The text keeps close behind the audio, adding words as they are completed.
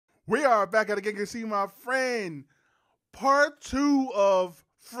We are back at again to see my friend. Part 2 of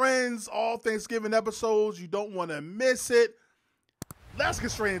Friends All Thanksgiving episodes. You don't want to miss it. Let's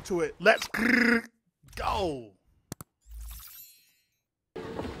get straight into it. Let's go.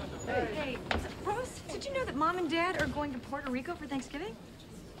 Hey, Rose, did you know that Mom and Dad are going to Puerto Rico for Thanksgiving?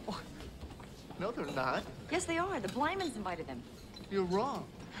 Oh, no, they're not. Yes, they are. The Blymans invited them. You're wrong.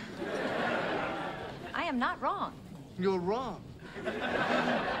 I am not wrong. You're wrong.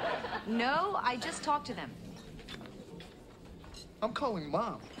 No, I just talked to them. I'm calling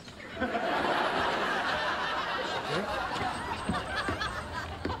Mom.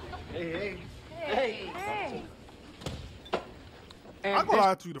 Hey. I'm gonna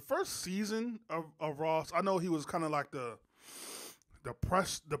lie to you. The first season of Ross, I know he was kind of like the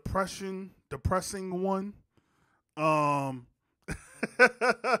depressing one. I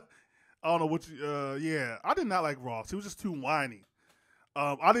don't know what you. Yeah, I did not like Ross. He was just too whiny.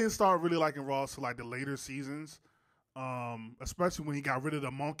 I didn't start really liking Ross till like the later seasons, especially when he got rid of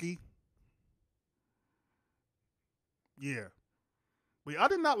the monkey. Yeah, but yeah, I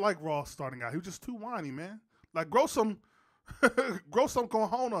did not like Ross starting out. He was just too whiny, man. Like grow some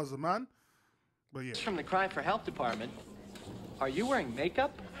cojones, man. But yeah. From the Cry for Help department. Are you wearing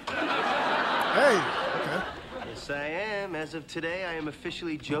makeup? Hey. Okay. Yes, I am. As of today, I am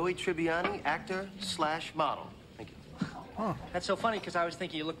officially Joey Tribbiani, actor/model. Thank you. Huh. That's so funny because I was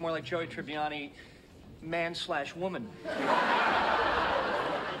thinking you look more like Joey Tribbiani, man/woman.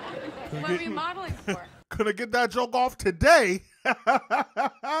 What were you modeling for? Couldn't get that joke off today.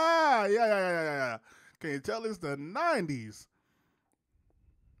 Yeah. Can you tell it's the 90s?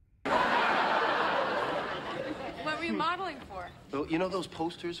 What were you modeling for? Well, you know those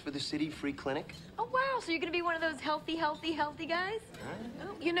posters for the City Free Clinic? Oh, wow. So you're going to be one of those healthy guys?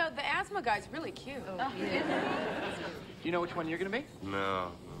 Oh, you know, the asthma guy's really cute. Oh, he is. Do you know which one you're going to be?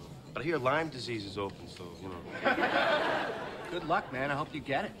 No. But I hear Lyme disease is open, so, you know. Good luck, man. I hope you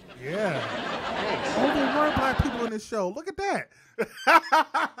get it. Yeah. Only one black people in this show. Look at that.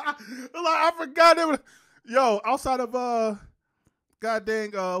 I forgot it was. Yo, outside of god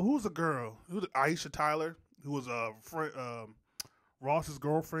dang, who's the girl? Aisha Tyler, who was Ross's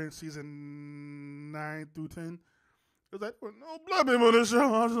girlfriend, season 9 through 10. It was like, well, no black people in this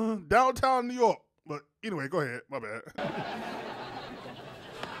show. Downtown New York. But anyway, go ahead. My bad.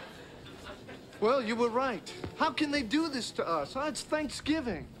 Well, you were right. How can they do this to us? It's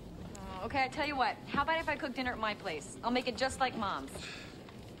Thanksgiving. Oh, okay, I tell you what. How about if I cook dinner at my place? I'll make it just like Mom's.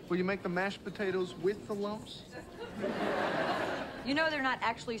 Will you make the mashed potatoes with the lumps? You know they're not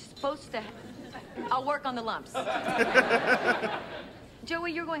actually supposed to. I'll work on the lumps.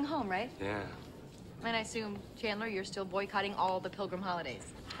 Joey, you're going home, right? Yeah. And I assume, Chandler, you're still boycotting all the Pilgrim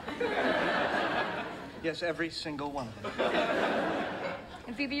holidays. Yes, every single one of them.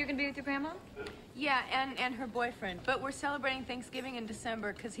 And Phoebe, you're going to be with your grandma? Yeah, and her boyfriend. But we're celebrating Thanksgiving in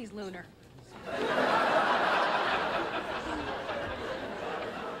December because he's lunar.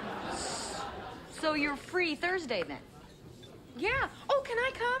 So you're free Thursday, then? Yeah. Oh, can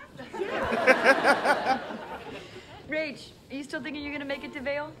I come? Rach, are you still thinking you're going to make it to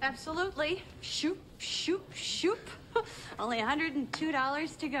Vail? Absolutely. Shoop. Only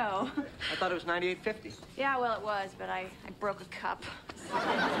 $102 to go. I thought it was $98.50. Yeah, well, it was, but I broke a cup.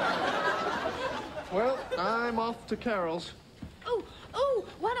 Well, I'm off to Carol's. Ooh,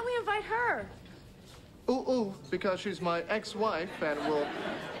 why don't we invite her? Ooh, because she's my ex-wife and will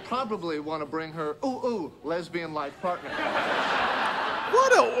probably want to bring her lesbian life partner.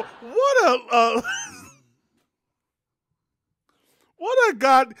 What a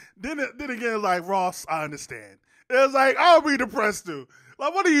god. Then again, like Ross, I understand. It's like, I'll be depressed too.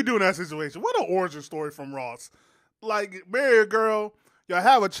 Like, what do you do in that situation? What an origin story from Ross. Like, marry a girl, you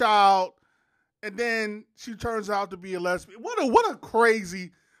have a child, and then she turns out to be a lesbian. What a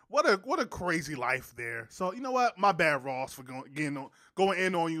crazy life there. So, you know what? My bad, Ross, for going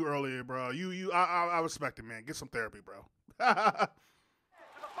in on you earlier, bro. I respect it, man. Get some therapy, bro.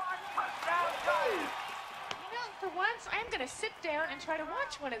 For once, I'm going to sit down and try to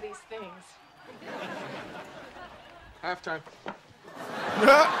watch one of these things. Halftime.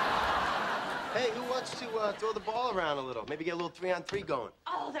 Hey, who wants to throw the ball around a little? Maybe get a little 3-on-3 going.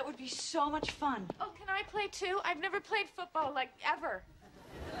 Oh, that would be so much fun. Oh, can I play too? I've never played football, like, ever.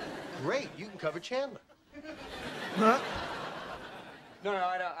 Great, you can cover Chandler. No,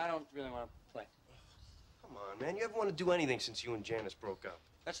 I don't really want to play. Come on, man. You ever want to do anything since you and Janice broke up?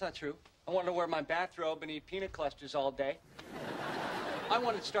 That's not true. I wanted to wear my bathrobe and eat peanut clusters all day. I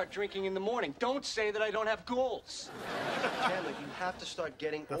want to start drinking in the morning. Don't say that I don't have goals. Chandler, you have to start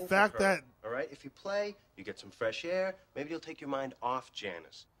getting The over fact her, that- all right? If you play, you get some fresh air. Maybe you'll take your mind off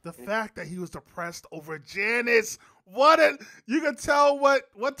Janice. The fact that he was depressed over Janice. You can tell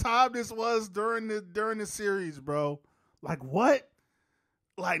what time this was during the series, bro. Like what?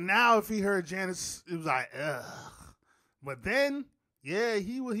 Like now, if he heard Janice, it was like, ugh. But then, yeah,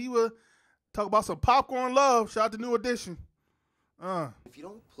 he would talk about some popcorn love. Shout out to New Edition. If you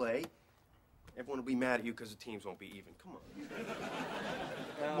don't play, everyone will be mad at you because the teams won't be even. Come on.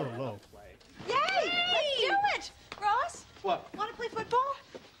 What a low. Yay! Let's do it! Ross? What? Want to play football?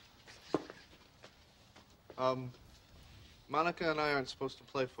 Monica and I aren't supposed to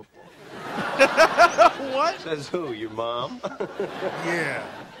play football. What? Says who? Your mom? Yeah.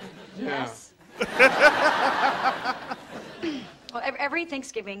 Yes. Well, every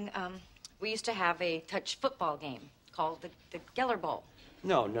Thanksgiving, we used to have a touch football game called the Geller Bowl.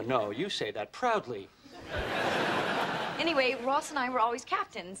 No. You say that proudly. Anyway, Ross and I were always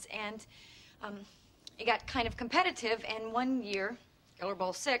captains, and it got kind of competitive, and one year, Geller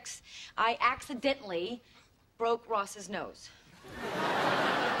Bowl 6, I accidentally broke Ross's nose.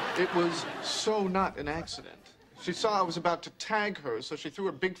 It was so not an accident. She saw I was about to tag her, so she threw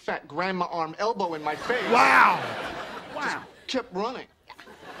her big fat grandma arm elbow in my face. Wow. Kept running.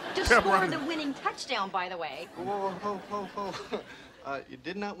 Just Kept scored running. the winning touchdown, by the way. Whoa. You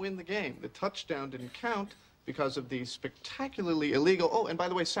did not win the game. The touchdown didn't count because of the spectacularly illegal, oh, and by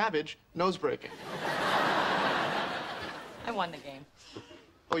the way, savage, nose breaking. I won the game.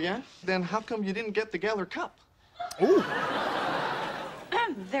 Oh, yeah? Then how come you didn't get the Geller Cup? Ooh.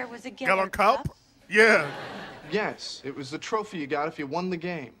 There was a Geller Cup? Yeah. Yes, it was the trophy you got if you won the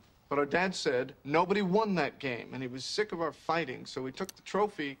game. But our dad said nobody won that game, and he was sick of our fighting, so he took the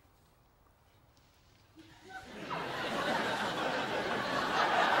trophy.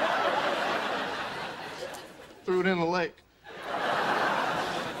 Threw it in the lake.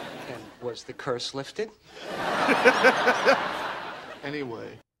 And was the curse lifted?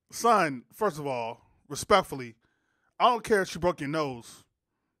 Anyway. Son, first of all, respectfully, I don't care if she broke your nose.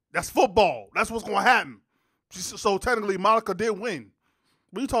 That's football. That's what's going to happen. So technically, Monica did win.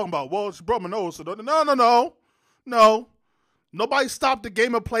 What are you talking about? Well, she broke my nose. So no. Nobody stopped the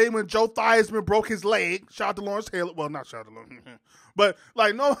game of play when Joe Theismann broke his leg. Shout out to Lawrence Taylor. Well, not shout out to Lawrence. But,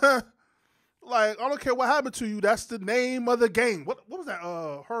 like, no, like, I don't care what happened to you. That's the name of the game. What was that?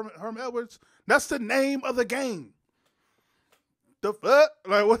 Herm Edwards? That's the name of the game. The fuck?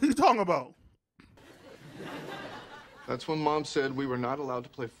 Like, what are you talking about? That's when Mom said we were not allowed to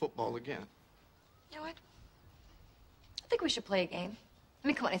play football again. You know what? I think we should play a game. I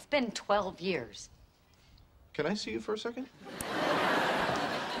mean, come on, it's been 12 years. Can I see you for a second?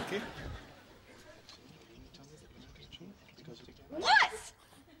 Okay. What?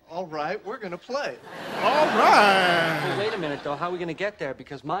 All right, we're gonna play. All right. Well, wait a minute, though. How are we going to get there?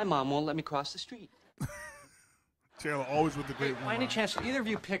 Because my mom won't let me cross the street. Taylor, always with the great By any chance, did either of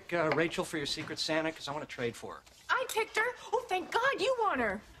you pick Rachel for your Secret Santa? Because I want to trade for her. I picked her. Oh, thank God you want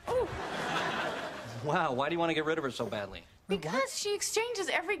her. Oh, Wow, why do you want to get rid of her so badly? because she exchanges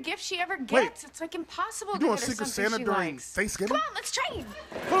every gift she ever gets. Wait. It's like impossible You to doing get her Secret something Santa she during likes. Thanksgiving? Come on, let's trade.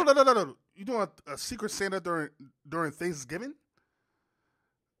 Hold on, no. You doing a Secret Santa during Thanksgiving?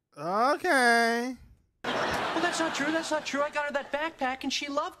 Okay. Well, that's not true. I got her that backpack, and she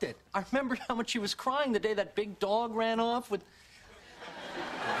loved it. I remember how much she was crying the day that big dog ran off with...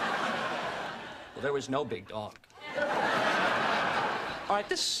 Well, there was no big dog. All right,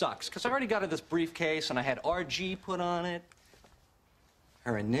 this sucks, because I already got her this briefcase, and I had RG put on it.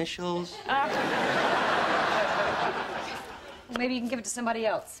 Her initials. Maybe you can give it to somebody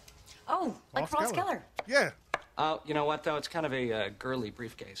else. Oh, like Ross Geller. Yeah. You know what, though? It's kind of a girly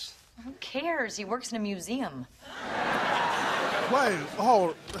briefcase. Who cares? He works in a museum. Wait.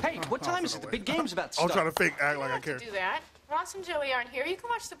 Oh. Hey, what time is it? The big game's about to I was start. trying to fake act like I have care. to do that. Ross and Joey aren't here. You can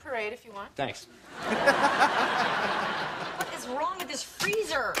watch the parade if you want. Thanks. What is wrong with this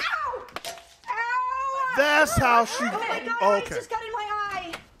freezer? Ow! Ow! That's how she. Oh my God! Okay. It just got in my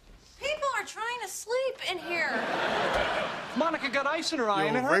eye. People are trying to sleep in here. Monica got ice in her eye,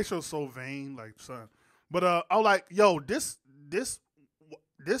 and it Yo, hurt. Rachel's so vain, like son. But I'm like, yo, this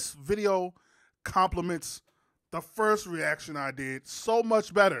video compliments the first reaction I did so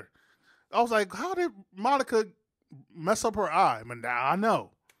much better. I was like, how did Monica mess up her eye? But now I know.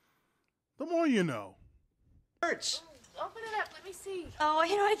 The more you know. Hurts. Open it up. Let me see. Oh,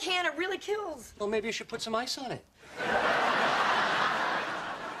 I can't. It really kills. Well, maybe you should put some ice on it.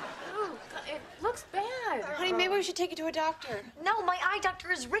 Ooh, it looks bad. Honey, maybe we should take you to a doctor. No, my eye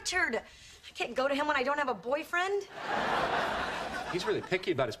doctor is Richard. I can't go to him when I don't have a boyfriend. He's really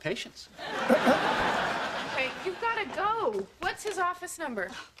picky about his patients. Hey, you've got to go. What's his office number?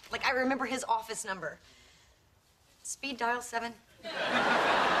 Like, I remember his office number. Speed dial 7.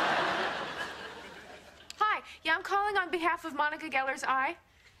 Hi. Yeah, I'm calling on behalf of Monica Geller's eye.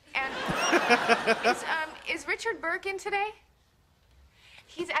 And is Richard Burke in today?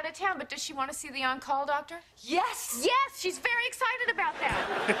 He's out of town, but does she want to see the on-call doctor? Yes! Yes, she's very excited about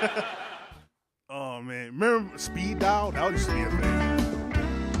that. Oh, man. Remember Speed Dial? That used to be a thing.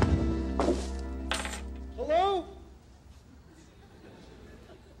 Hello?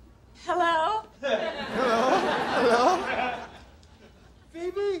 Hello? Hello?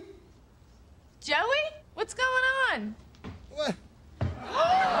 Phoebe? Joey? What's going on? What? Oh,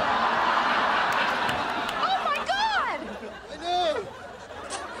 my God! I know.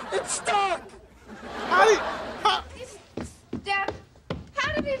 It's stuck. Dad,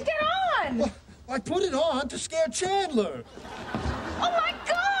 how did it get on? Well, I put it on to scare Chandler. Oh, my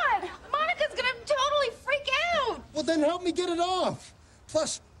God! Monica's gonna totally freak out! Well, then help me get it off.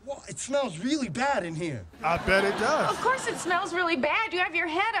 Plus, well, it smells really bad in here. I bet it does. Of course it smells really bad. You have your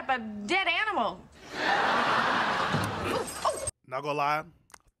head up a dead animal. Not gonna lie,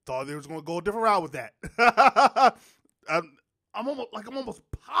 thought they was gonna go a different route with that. I'm almost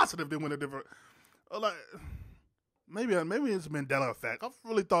positive they went a different. Like maybe it's a Mandela effect. I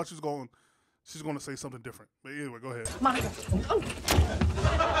really thought she's gonna say something different. But anyway, go ahead. Monica. Oh.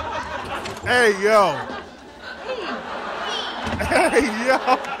 Hey yo. Hey yo.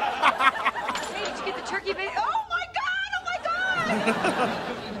 Hey, did you get the turkey bait? Oh, my God! Oh, my God!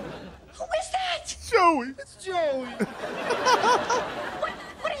 Who is that? Joey. It's Joey.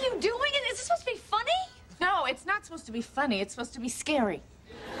 What are you doing? Is this supposed to be funny? No, it's not supposed to be funny. It's supposed to be scary.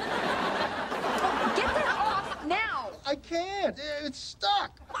 Get that off now! I can't. It's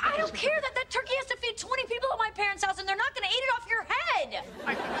stuck. I don't care that turkey has to feed 20 people at my parents' house and they're not gonna eat it off your head!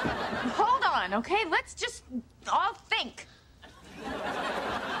 Hold on, okay? Let's just all think.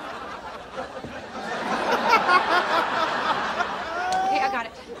 Okay, I got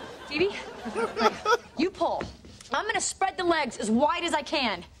it. Phoebe, you pull. I'm gonna spread the legs as wide as I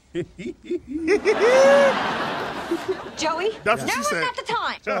can. Joey, That's what now she is said. not the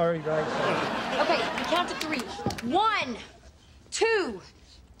time. Sorry, guys. Okay, we count to 3. 1, 2,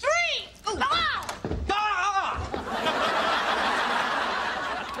 3. Ooh, ah!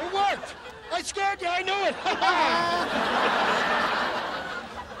 It worked. I scared you. I knew it.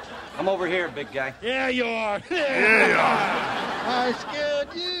 I'm over here, big guy. Yeah, you are. Yeah, you are. I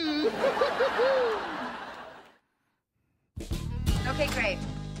scared you. Okay, great.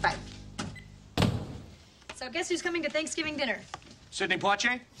 Bye. So guess who's coming to Thanksgiving dinner? Sidney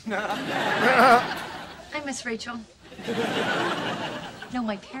Poitier? I miss Rachel. No,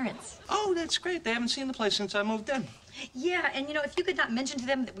 my parents. Oh, that's great. They haven't seen the place since I moved in. Yeah, and you know, if you could not mention to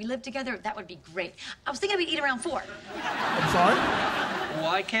them that we live together, that would be great. I was thinking we'd eat around 4. I'm sorry?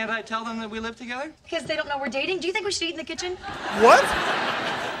 Why can't I tell them that we live together? Because they don't know we're dating. Do you think we should eat in the kitchen? What?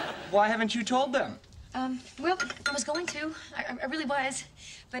 Why haven't you told them? Well, I was going to. I really was.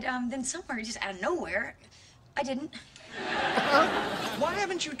 But then somewhere, just out of nowhere, I didn't. Why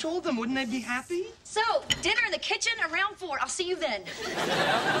haven't you told them? Wouldn't they be happy? So, dinner in the kitchen around 4. I'll see you then.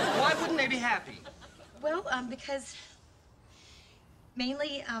 Why wouldn't they be happy? Well, because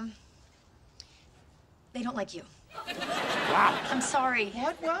mainly, they don't like you. Wow. I'm sorry.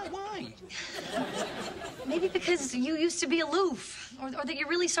 What? Why? Maybe because you used to be aloof, or that you're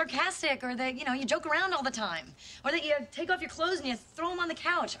really sarcastic, or that, you know, you joke around all the time, or that you take off your clothes and you throw them on the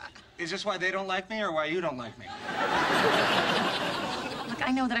couch. Is this why they don't like me or why you don't like me? Look,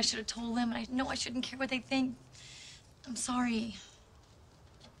 I know that I should have told them, and I know I shouldn't care what they think. I'm sorry.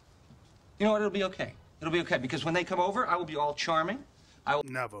 You know what? It'll be okay. It'll be okay because when they come over, I will be all charming. I will.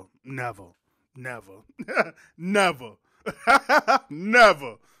 Never. Never.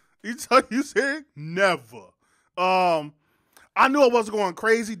 You serious? Never. I knew I wasn't going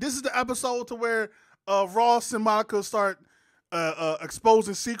crazy. This is the episode to where Ross and Monica start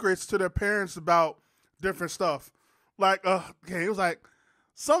exposing secrets to their parents about different stuff. Like, okay, it was like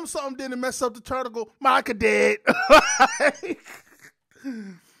something didn't mess up the turtle. Monica did.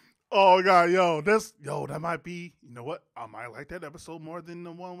 Oh God, that might be. You know what? I might like that episode more than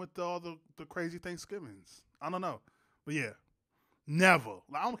the one with all the crazy Thanksgivings. I don't know, but yeah, never.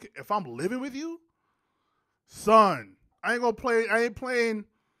 I don't care. If I'm living with you, son, I ain't gonna play. I ain't playing.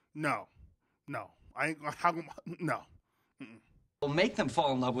 No, I ain't. No. We'll make them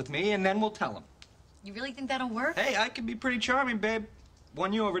fall in love with me, and then we'll tell them. You really think that'll work? Hey, I can be pretty charming, babe.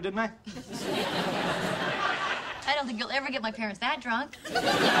 Won you over, didn't I? I don't think you'll ever get my parents that drunk.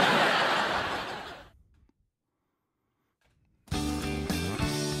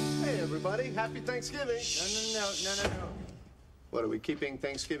 happy Thanksgiving. No. What, are we keeping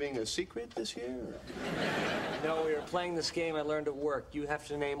Thanksgiving a secret this year? No, we were playing this game I learned at work. You have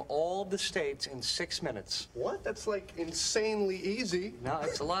to name all the states in 6 minutes. What? That's like insanely easy. No,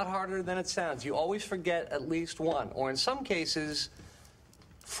 it's a lot harder than it sounds. You always forget at least one, or in some cases,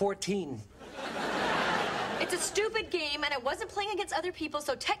 14. It's a stupid game, and I wasn't playing against other people,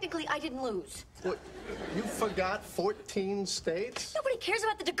 so technically I didn't lose. What? You forgot 14 states? Nobody cares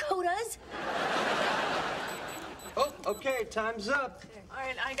about the Dakotas. Oh, okay, time's up. All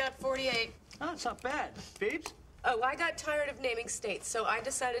right, I got 48. Oh, it's not bad. Phoebes? Oh, I got tired of naming states, so I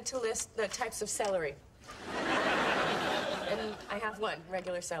decided to list the types of celery. And I have one,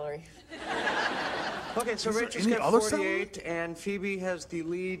 regular celery. Okay, so Is there Rachel's any got other 48, and Phoebe has the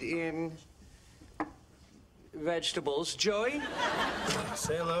lead in vegetables. Joey?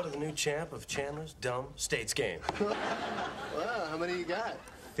 Say hello to the new champ of Chandler's Dumb States game. Wow, how many you got?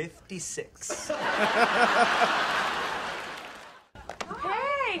 56.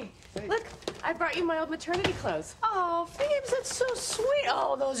 Hey! Look, I brought you my old maternity clothes. Oh, Phoebes, that's so sweet.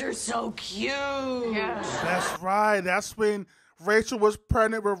 Oh, those are so cute. Yeah. That's right. That's when Rachel was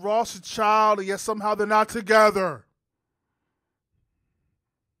pregnant with Ross's child, and yet somehow they're not together.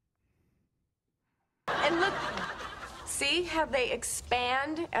 And look, see how they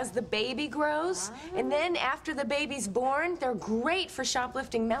expand as the baby grows? And then after the baby's born, they're great for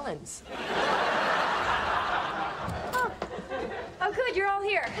shoplifting melons. Oh, good, you're all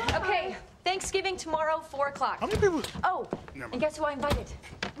here. Okay, Thanksgiving tomorrow, 4 o'clock. How many people? Oh, Never. and guess who I invited?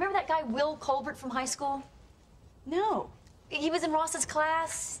 Remember that guy, Will Colbert from high school? No. He was in Ross's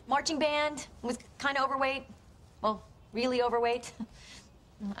class, marching band, was kind of overweight. Well, really overweight.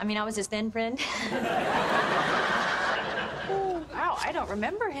 I mean, I was his thin friend. Wow, I don't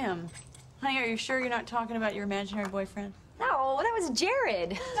remember him. Honey, are you sure you're not talking about your imaginary boyfriend? No, that was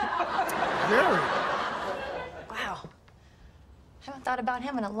Jared. Jared. Wow. Haven't thought about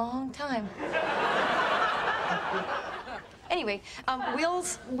him in a long time. Anyway,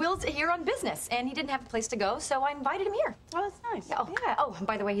 Will's here on business, and he didn't have a place to go, so I invited him here. Oh, that's nice. Oh, yeah. Oh, and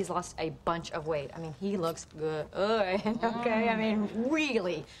by the way, he's lost a bunch of weight. I mean, he looks good. Okay, I mean,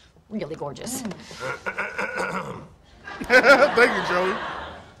 really, really gorgeous. Thank you, Joey.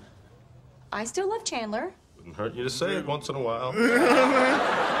 I still love Chandler. Wouldn't hurt you to say it once in a while.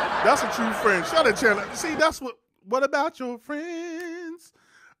 That's a true friend. Shout out Chandler. See, that's what about your friends?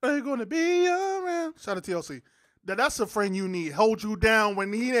 Are you gonna be around? Shout out TLC. That's a friend you need. Hold you down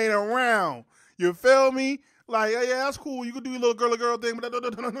when he ain't around. You feel me? Like, yeah, that's cool. You can do your little girl thing, but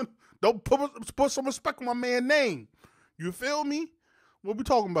don't put some respect on my man's name. You feel me? What we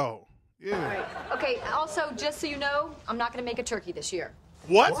talking about? Yeah. Okay, also, just so you know, I'm not going to make a turkey this year.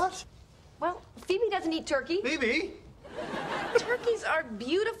 What? Well, Phoebe doesn't eat turkey. Phoebe? Turkeys are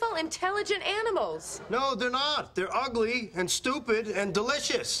beautiful, intelligent animals. No, they're not. They're ugly and stupid and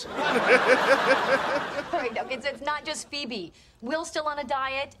delicious. Right, okay, it's not just Phoebe. Will's still on a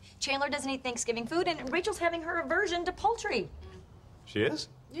diet. Chandler doesn't eat Thanksgiving food, and Rachel's having her aversion to poultry. She is?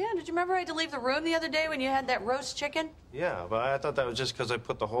 Yeah, did you remember I had to leave the room the other day when you had that roast chicken? Yeah, but I thought that was just because I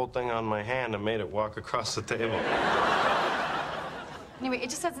put the whole thing on my hand and made it walk across the table. Anyway,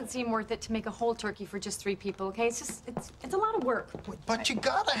 it just doesn't seem worth it to make a whole turkey for just 3 people, okay? It's a lot of work. But you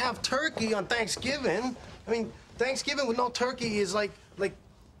gotta have turkey on Thanksgiving. I mean, Thanksgiving with no turkey is like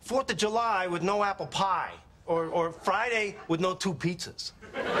 4th of July with no apple pie. Or Friday with no 2 pizzas.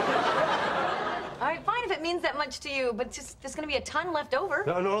 All right, fine if it means that much to you, but there's gonna be a ton left over.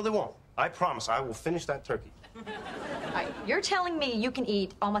 No, they won't. I promise I will finish that turkey. All right, you're telling me you can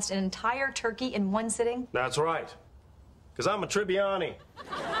eat almost an entire turkey in one sitting? That's right. Because I'm a Tribbiani.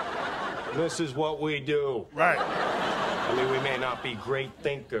 And this is what we do. Right. I mean, we may not be great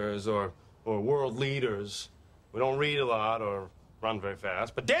thinkers or world leaders. We don't read a lot or run very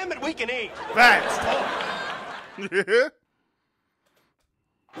fast. But damn it, we can eat. Facts. Yeah.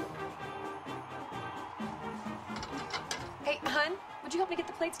 Hey, hun, would you help me get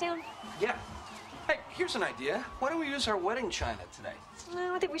the plates down? Yeah. Hey, here's an idea. Why don't we use our wedding china today?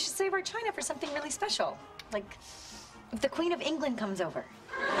 No, I think we should save our china for something really special. Like, if the Queen of England comes over.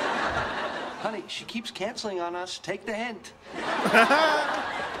 Honey, she keeps canceling on us. Take the hint.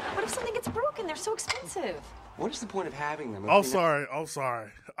 What if something gets broken? They're so expensive. What is the point of having them? I'm sorry.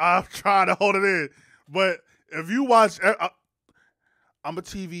 I'm trying to hold it in. But if you watch, I'm a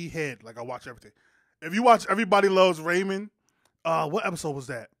TV head. Like, I watch everything. If you watch Everybody Loves Raymond, what episode was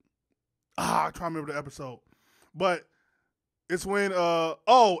that? I can't remember the episode. But it's when, I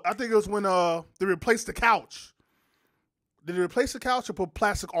think it was when they replaced the couch. Did they replace the couch or put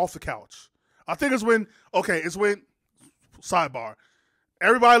plastic off the couch? I think it's when, sidebar.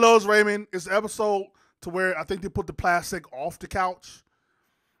 Everybody Loves Raymond. It's the episode to where I think they put the plastic off the couch.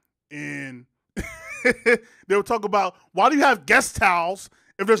 And they would talk about, why do you have guest towels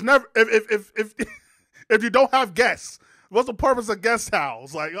if there's never if you don't have guests? What's the purpose of guest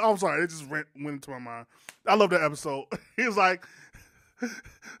towels? Like, I'm sorry, it just went into my mind. I love that episode. He was like,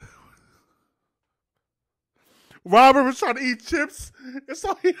 Robert was trying to eat chips, and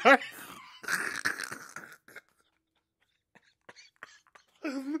so he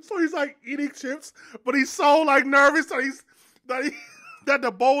so he's like eating chips, but he's so like nervous that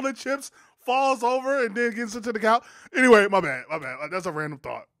the bowl of chips falls over and then gets into the couch. Anyway, my bad. That's a random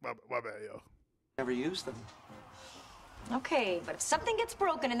thought. My bad, yo. Never used them. Okay, but if something gets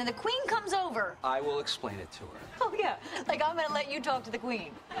broken and then the queen comes over. I will explain it to her. Oh, yeah. Like, I'm gonna let you talk to the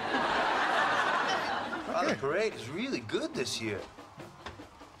queen. Wow, the parade is really good this year.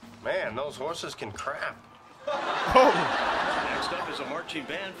 Man, those horses can crap. Next up is a marching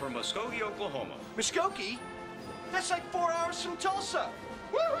band from Muskogee, Oklahoma. Muskogee? That's like 4 hours from Tulsa.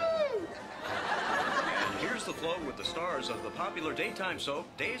 Woohoo! And here's the flow with the stars of the popular daytime soap,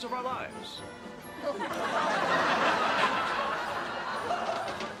 Days of Our Lives.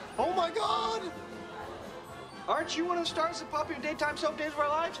 Oh my God! Aren't you one of the stars of popular daytime soap, Days of Our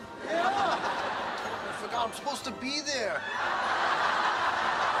Lives? Yeah! I forgot I'm supposed to be there.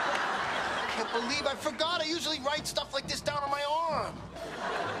 I can't believe I forgot. I usually write stuff like this down on my arm.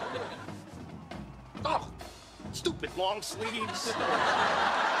 Oh, stupid long sleeves.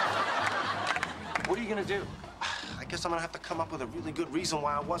 What are you gonna do? I guess I'm gonna have to come up with a really good reason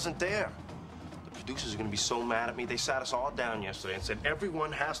why I wasn't there. The producers are gonna be so mad at me. They sat us all down yesterday and said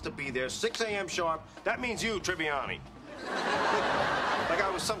everyone has to be there 6 a.m. sharp. That means you, Tribbiani. Like I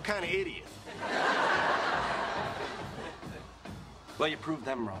was some kind of idiot. Well, you proved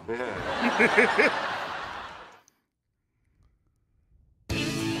them wrong. Yeah.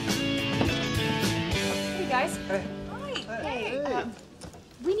 Hey, guys. Hey. Hi. Hey.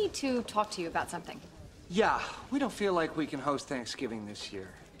 We need to talk to you about something. Yeah, we don't feel like we can host Thanksgiving this year.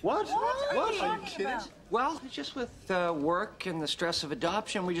 What? What? Are you kidding? Well, just with work and the stress of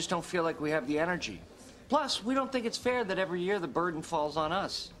adoption, we just don't feel like we have the energy. Plus, we don't think it's fair that every year the burden falls on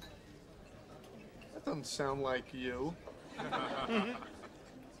us. That doesn't sound like you.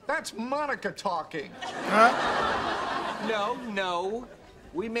 That's Monica talking. No.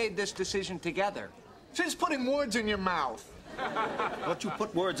 We made this decision together. She's putting words in your mouth. Don't you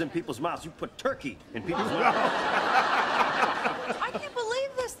put words in people's mouths. You put turkey in people's mouths. I can't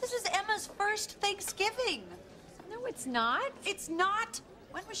believe this. This is Emma's first Thanksgiving. No, it's not. It's not.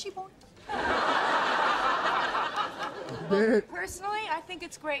 When was she born? Well, personally, I think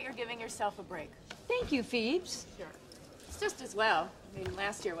it's great you're giving yourself a break. Thank you, Phoebes. Sure. It's just as well. I mean,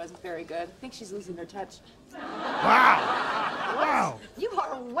 last year wasn't very good. I think she's losing her touch. Wow. You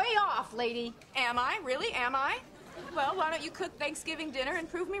are way off, lady. Am I? Really? Am I? Well, why don't you cook Thanksgiving dinner and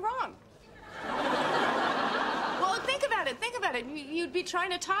prove me wrong? Well, think about it. Think about it. You'd be trying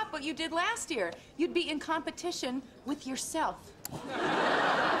to top what you did last year. You'd be in competition with yourself.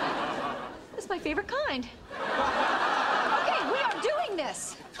 That's my favorite kind. Okay, we are doing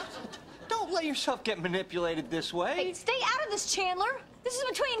this. Don't let yourself get manipulated this way. Hey, stay out of this, Chandler. This is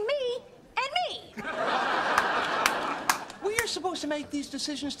between me and me. We are supposed to make these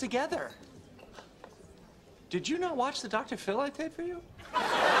decisions together. Did you not watch the Dr. Phil I taped for you?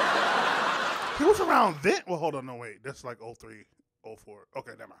 He was around then. Well, hold on. No, wait. That's like 03, 04.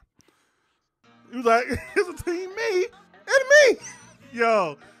 Okay, never mind. He was like, it's between me and me.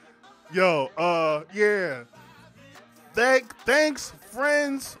 Yo, yeah. Thanks,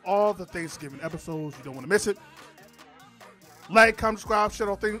 friends. All the Thanksgiving episodes. You don't want to miss it. Like, comment, subscribe, share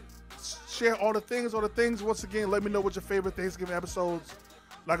all the things. Once again, let me know what your favorite Thanksgiving episodes.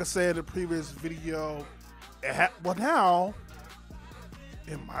 Like I said in the previous video, well, now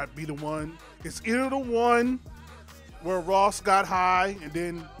it might be the one. It's either the one where Ross got high and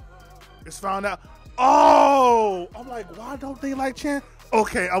then it's found out. Oh, I'm like, why don't they like Chandler?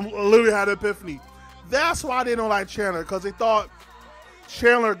 Okay, I literally had an epiphany. That's why they don't like Chandler, because they thought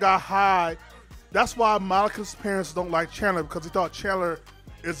Chandler got high. That's why Monica's parents don't like Chandler, because they thought Chandler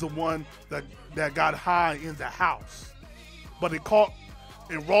is the one that got high in the house. But they caught,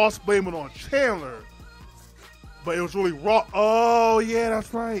 and Ross blamed it on Chandler. But it was really Ross. Oh, yeah,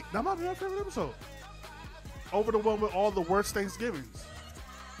 that's right. That might be my favorite episode. Over the one with all the worst Thanksgivings.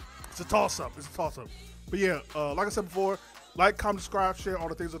 It's a toss-up. But yeah, like I said before, like, comment, subscribe, share all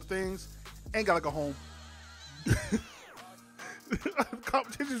the things. Ain't gotta go home.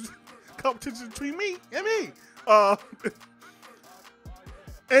 Competition between me and me.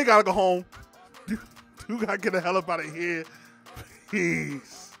 Ain't gotta go home. You gotta get the hell up out of here.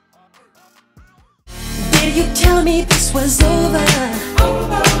 Peace. Did you tell me this was over?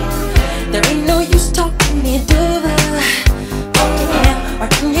 There ain't no use talking it over. Or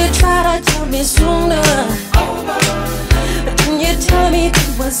can you try to tell me sooner? But can you tell me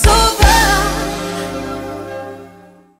this was over?